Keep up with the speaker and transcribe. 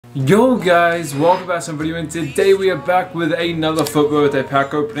Yo guys, welcome back to some video, and today we are back with another FUT Birthday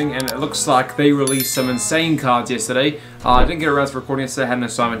pack opening, and it looks like they released some insane cards yesterday. I didn't get around to recording yesterday, I had an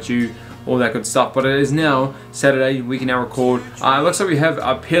assignment due, all that good stuff, but it is now Saturday, we can now record. It looks like we have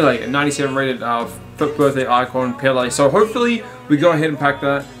a PELE, a 97 rated FUT Birthday icon PELE, so hopefully we go ahead and pack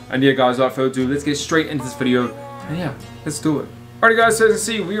that. And yeah guys, without further ado, let's get straight into this video, and yeah, let's do it. Alright guys, so as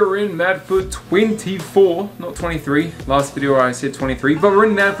you can see, we are in Madfut 24, not 23. Last video I said 23, but we're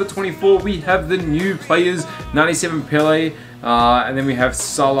in Madfut 24. We have the new players, 97 PELE, and then we have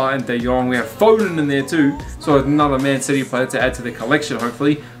Salah and De Jong. We have Foden in there too, so another Man City player to add to the collection,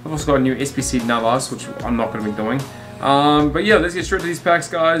 hopefully. I've also got a new SBC Navas, which I'm not going to be doing. But yeah, let's get straight to these packs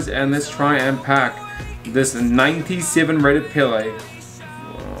guys, and let's try and pack this 97 rated PELE.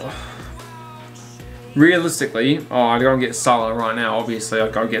 Realistically, I'd go and get Salah right now. Obviously,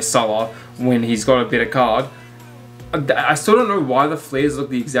 I'd go get Salah when he's got a better card. I still don't know why the flares look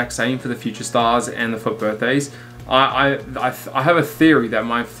the exact same for the Future Stars and the FUT Birthdays. I have a theory that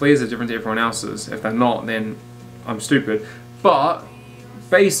my flares are different to everyone else's. If they're not, then I'm stupid. But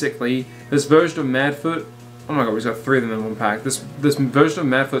basically, this version of Madfut, oh my god, we've got 3 of them in one pack. This version of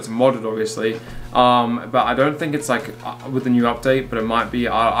Madfut's modded, obviously, but I don't think it's like with the new update. But it might be.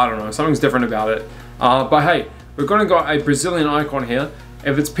 I don't know. Something's different about it. But hey, we're gonna got a Brazilian icon here.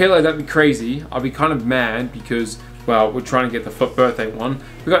 If it's PELE, that'd be crazy. I'll be kind of mad because, well, we're trying to get the FUT Birthday one.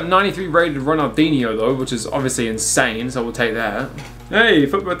 We got 93 rated Ronaldinho though, which is obviously insane, so we'll take that. Hey,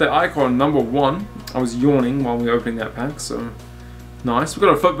 FUT Birthday icon number 1. I was yawning while we were opening that pack, so nice. We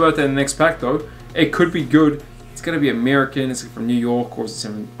got a FUT Birthday in the next pack though. It could be good. It's gonna be American. It's from New York, or is it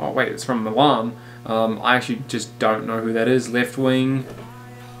from, oh wait, it's from Milan. I actually just don't know who that is. Left wing.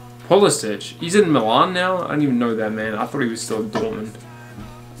 Pulisic. He's in Milan now? I don't even know that man. I thought he was still at Dortmund.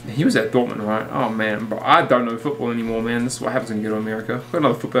 He was at Dortmund, right? Oh man, bro. I don't know football anymore, man. This is what happens when you go to America. We've got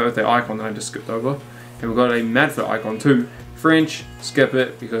another FUT Birthday icon that I just skipped over. And we've got a Madfut icon too. French, skip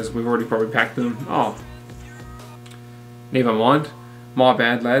it because we've already probably packed them. Oh. Never mind. My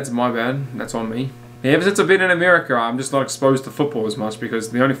bad, lads. My bad. That's on me. Yeah, ever since I've been in America, I'm just not exposed to football as much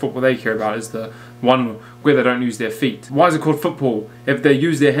because the only football they care about is the one where they don't use their feet. Why is it called football? If they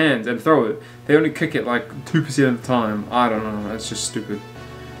use their hands and throw it, they only kick it like 2% of the time. I don't know, that's just stupid.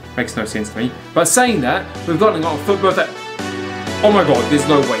 Makes no sense to me. But saying that, we've gotten a FUT Birthday. Oh my god, there's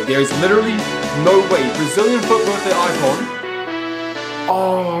no way. There is literally no way. Brazilian FUT Birthday icon.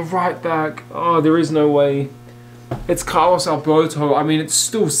 Oh, right back. Oh, there is no way. It's Carlos Alberto. I mean, it's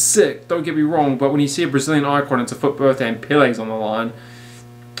still sick, don't get me wrong, but when you see a Brazilian icon, it's a FUT Birthday and Pele's on the line,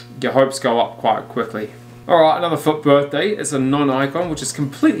 your hopes go up quite quickly. Alright, another FUT Birthday. It's a non-icon, which is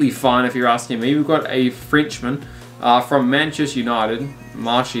completely fine if you're asking me. We've got a Frenchman from Manchester United,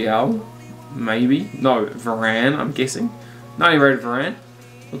 Martial, maybe. No, Varane, I'm guessing. 90 rated Varane.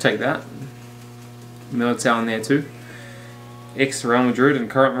 We'll take that. Militao in there too. Ex-Real Madrid and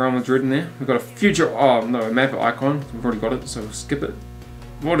current Real Madrid in there. We've got a future, oh no, a Madfut icon. We've already got it, so we'll skip it.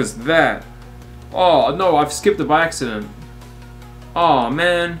 What is that? Oh no, I've skipped it by accident. Oh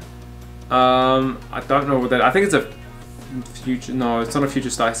man. I don't know what that, I think it's a future, no, it's not a Future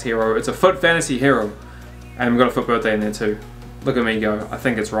Stars hero. It's a FUT Fantasy hero. And we've got a FUT Birthday in there too. Look at me go. I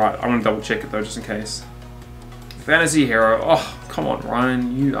think it's right. I want to double check it though, just in case. Fantasy hero. Oh, come on,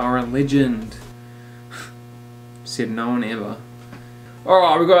 Ryan. You are a legend. Said no one ever.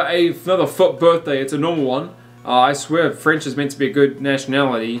 Alright, we've got another FUT Birthday. It's a normal one. I swear French is meant to be a good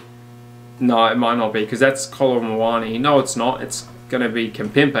nationality. No, it might not be, because that's Kolo Muani. No, it's not. It's going to be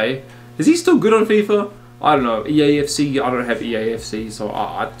Kimpembe. Is he still good on FIFA? I don't know. eafc, I don't have eafc, so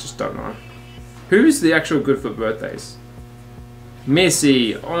I just don't know. Who's the actual good FUT Birthdays?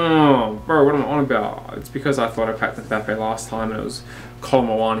 Messi. Oh, bro, what am I on about? It's because I thought I packed Mbappe last time and it was Kolo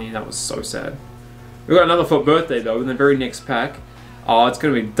Muani. That was so sad. We've got another FUT Birthday though in the very next pack. Oh, it's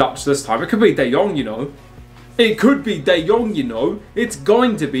going to be Dutch this time. It could be De Jong, you know. It could be De Jong, you know. It's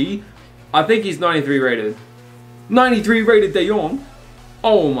going to be. I think he's 93 rated. 93 rated De Jong.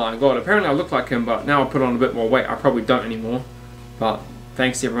 Oh my god. Apparently I look like him, but now I put on a bit more weight. I probably don't anymore. But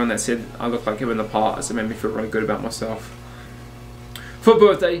thanks to everyone that said I look like him in the past. It made me feel really good about myself. FUT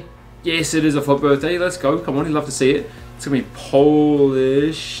Birthday. Yes, it is a FUT Birthday. Let's go. Come on, you'd love to see it. It's going to be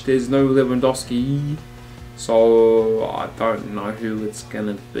Polish. There's no Lewandowski. So, I don't know who it's going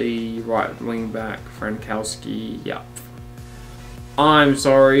to be. Right wing back, Frankowski. Yep. I'm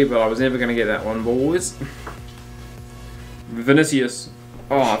sorry, but I was never going to get that one, boys. Vinicius.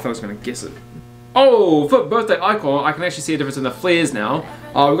 Oh, I thought I was going to guess it. Oh, FUT Birthday icon. I can actually see a difference in the flares now.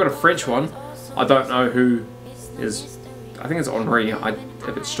 We've got a French one. I don't know who is. I think it's Henri.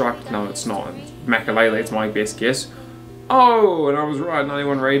 If it's struck, no, it's not. Makalele, it's my best guess. Oh, and I was right,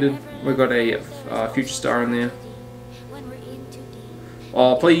 91 rated. We got a future star in there.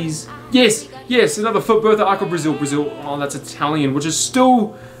 Oh, please. Yes, yes, another FUT Birthday icon, Brazil. Oh, that's Italian, which is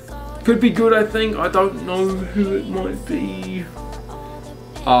still, could be good, I think. I don't know who it might be.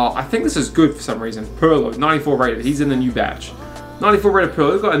 I think this is good for some reason. PELE, 94 rated. He's in the new batch. 94 rated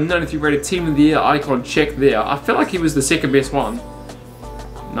PELE. We've got a 93 rated Team of the Year icon check there. I feel like he was the second best one.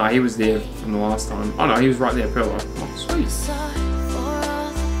 No, he was there from the last time. Oh no, he was right there, PELE. Oh, sweet. He's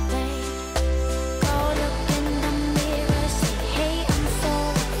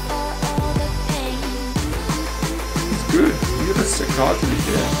good. He's got a sick card to be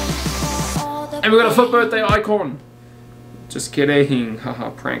fair. And we got a FUT Birthday icon. Just kidding.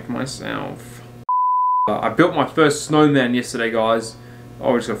 Haha, pranked myself. I built my first snowman yesterday, guys.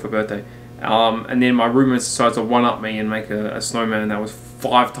 Oh, we just got FUT Birthday. And then my roommates decided to one-up me and make a snowman that was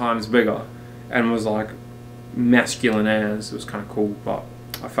 5 times bigger and was like masculine as. It was kind of cool, but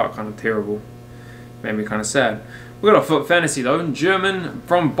I felt kind of terrible. Made me kind of sad. We got a FUT Fantasy though, in German,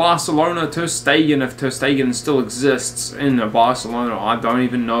 from Barcelona, Ter Stegen, if Ter Stegen still exists in Barcelona. I don't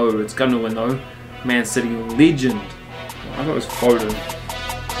even know. It's gonna win though. Man City legend. I thought it was Foden.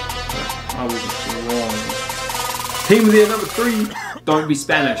 I was wrong. Team of the Year number 3. Don't be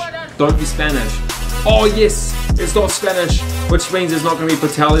Spanish. Don't be Spanish. Oh yes, it's not Spanish, which means it's not going to be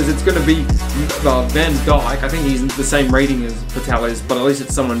Pateles. It's going to be Van Dijk. I think he's the same rating as Pateles, but at least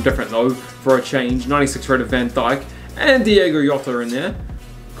it's someone different though for a change. 96 rated Van Dijk and Diego Jota in there.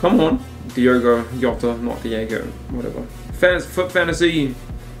 Come on, Diego Jota, not Diego, whatever. FUT Fantasy,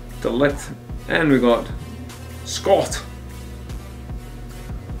 Delect, and we got Scott.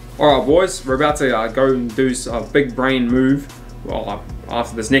 Alright boys, we're about to go and do a big brain move. Well,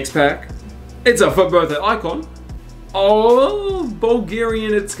 after this next pack. It's a FUT Birthday icon. Oh,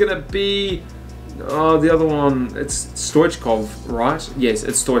 Bulgarian, it's gonna be... Oh, the other one, it's Stoichkov, right? Yes,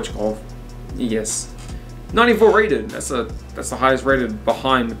 it's Stoichkov. Yes. 94 rated, that's the highest rated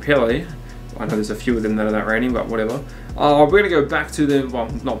behind PELE. I know there's a few of them that are that rating, but whatever. We're gonna go back to the, well,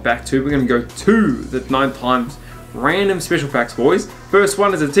 not back to, we're gonna go to the 9 times random special packs, boys. First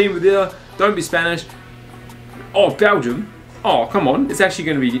one is a Team of the Year. Don't be Spanish. Oh, Belgium. Oh, come on. It's actually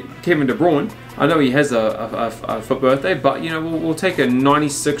going to be Kevin De Bruyne. I know he has a FUT Birthday, but, you know, we'll take a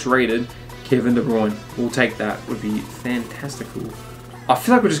 96 rated Kevin De Bruyne. We'll take that. Would be fantastical. I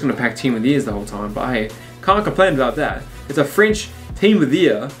feel like we're just going to pack Team of the Years the whole time, but hey, can't complain about that. It's a French Team of the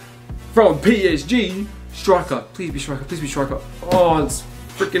Year from PSG. Striker. Please be striker. Please be striker. Oh, it's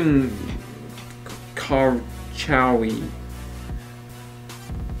freaking Chowie.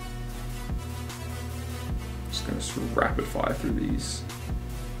 Just gonna rapid fire through these.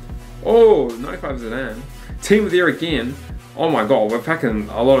 Oh, 95 Zidane. Team of the Year again. Oh my god, we're packing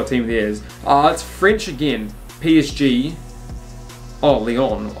a lot of Team of the Years. It's French again. PSG. Oh,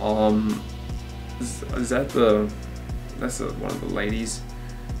 Leon. Is that the... That's one of the ladies.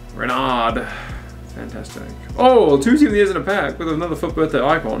 Renard. Fantastic. Oh, 2 Team of the Years in a pack with another FUT Birthday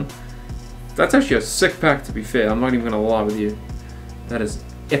icon. That's actually a sick pack, to be fair. I'm not even going to lie with you. That is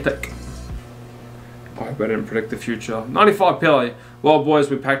epic. I hope I didn't predict the future. 95 PELE. Well, boys,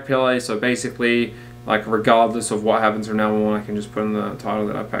 we packed PELE, so basically, like, regardless of what happens from now on, I can just put in the title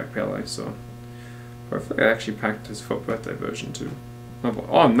that I packed PELE, so... Hopefully I actually packed his FUT Birthday version, too.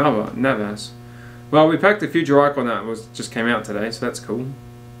 Oh, Navas. Well, we packed the future icon that just came out today, so that's cool.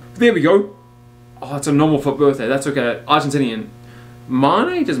 There we go. Oh, it's a normal FUT Birthday. That's okay. Argentinian.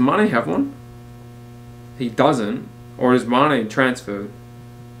 Mane? Does Mane have one? He doesn't. Or is Mane transferred?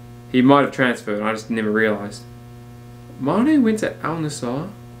 He might have transferred, I just never realised. Mane went to Al Nassr?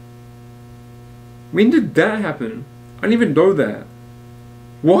 When did that happen? I didn't even know that.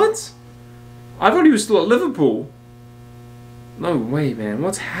 What? I thought he was still at Liverpool. No way, man.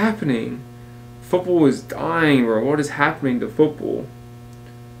 What's happening? Football is dying, bro. What is happening to football?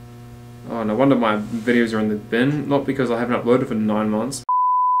 Oh, no wonder my videos are in the bin. Not because I haven't uploaded for 9 months.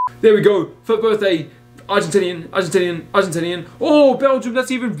 There we go. FUT Birthday. Argentinian. Oh, Belgium.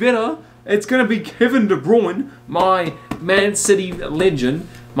 That's even better. It's going to be Kevin De Bruyne. My Man City legend.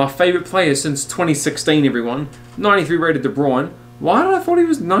 My favourite player since 2016, everyone. 93 rated De Bruyne. Why did I thought he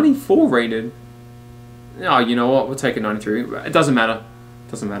was 94 rated? Oh, you know what? We'll take a 93. It doesn't matter.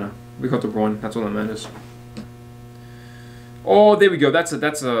 Doesn't matter. We got De Bruyne. That's all that matters. Oh, there we go. That's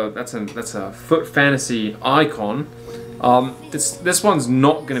a FUT Fantasy icon. This one's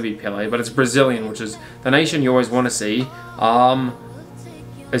not going to be PELE, but it's Brazilian, which is the nation you always want to see.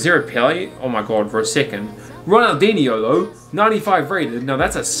 Is there a PELE? Oh my god, for a second. Ronaldinho though, 95 rated. Now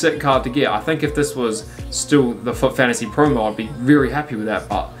that's a sick card to get. I think if this was still the FUT Fantasy promo, I'd be very happy with that.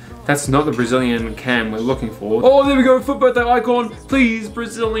 But That's not the Brazilian cam we're looking for. Oh, there we go, FUT Birthday icon. Please,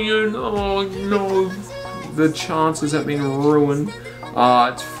 Brazilian. Oh no, the chances have been ruined.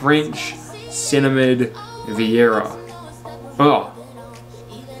 It's French, Cinnamid, Vieira. Oh,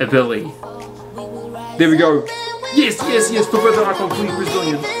 PELE. There we go. Yes, yes, yes, FUT Birthday icon, please,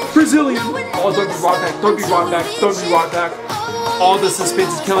 Brazilian. Brazilian. Oh, don't be right back, don't be right back, don't be right back. Oh, the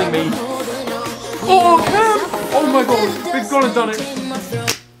suspense is killing me. Oh, Cam! Oh my god, we've gone and done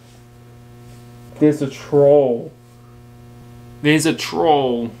it. There's a troll. There's a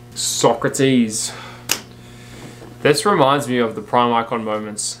troll. Socrates. This reminds me of the prime icon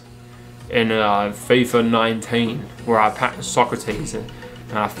moments in FIFA 19 where I packed Socrates and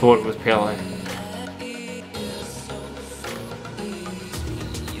I thought it was PELE.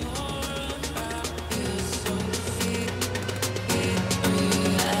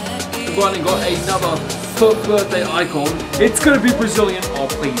 And got another FUT Birthday icon. It's gonna be Brazilian. Oh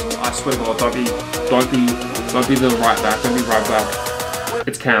please, I swear to God, don't be the right back. Don't be right back.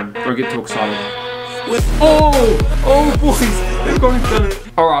 It's Cam. Don't get too excited. Oh boys, they've gone and done it.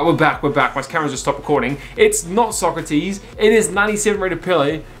 All right, we're back. My camera just stopped recording. It's not Socrates. It is 97 rated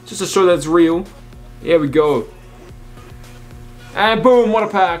PELE. Just to show that it's real. Here we go. And boom, what a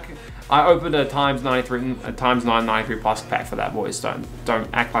pack. I opened a times 993 plus pack for that, boys. Don't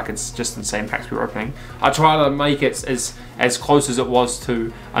act like it's just the same packs we were opening. I tried to make it as close as it was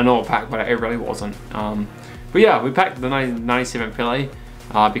to a normal pack, but it really wasn't. But yeah, we packed the 97 PELE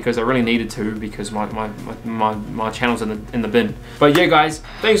because I really needed to, because my channel's in the bin. But yeah, guys,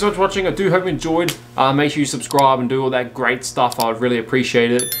 thanks so much for watching. I do hope you enjoyed. Make sure you subscribe and do all that great stuff. I would really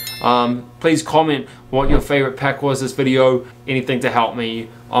appreciate it. Please comment what your favorite pack was this video. Anything to help me.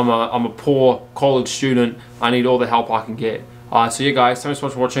 I'm a poor college student. I need all the help I can get. So yeah, guys, thanks so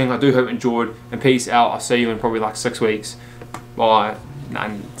much for watching. I do hope you enjoyed, and peace out. I'll see you in probably like 6 weeks. Bye,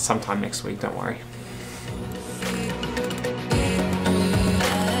 and sometime next week, don't worry.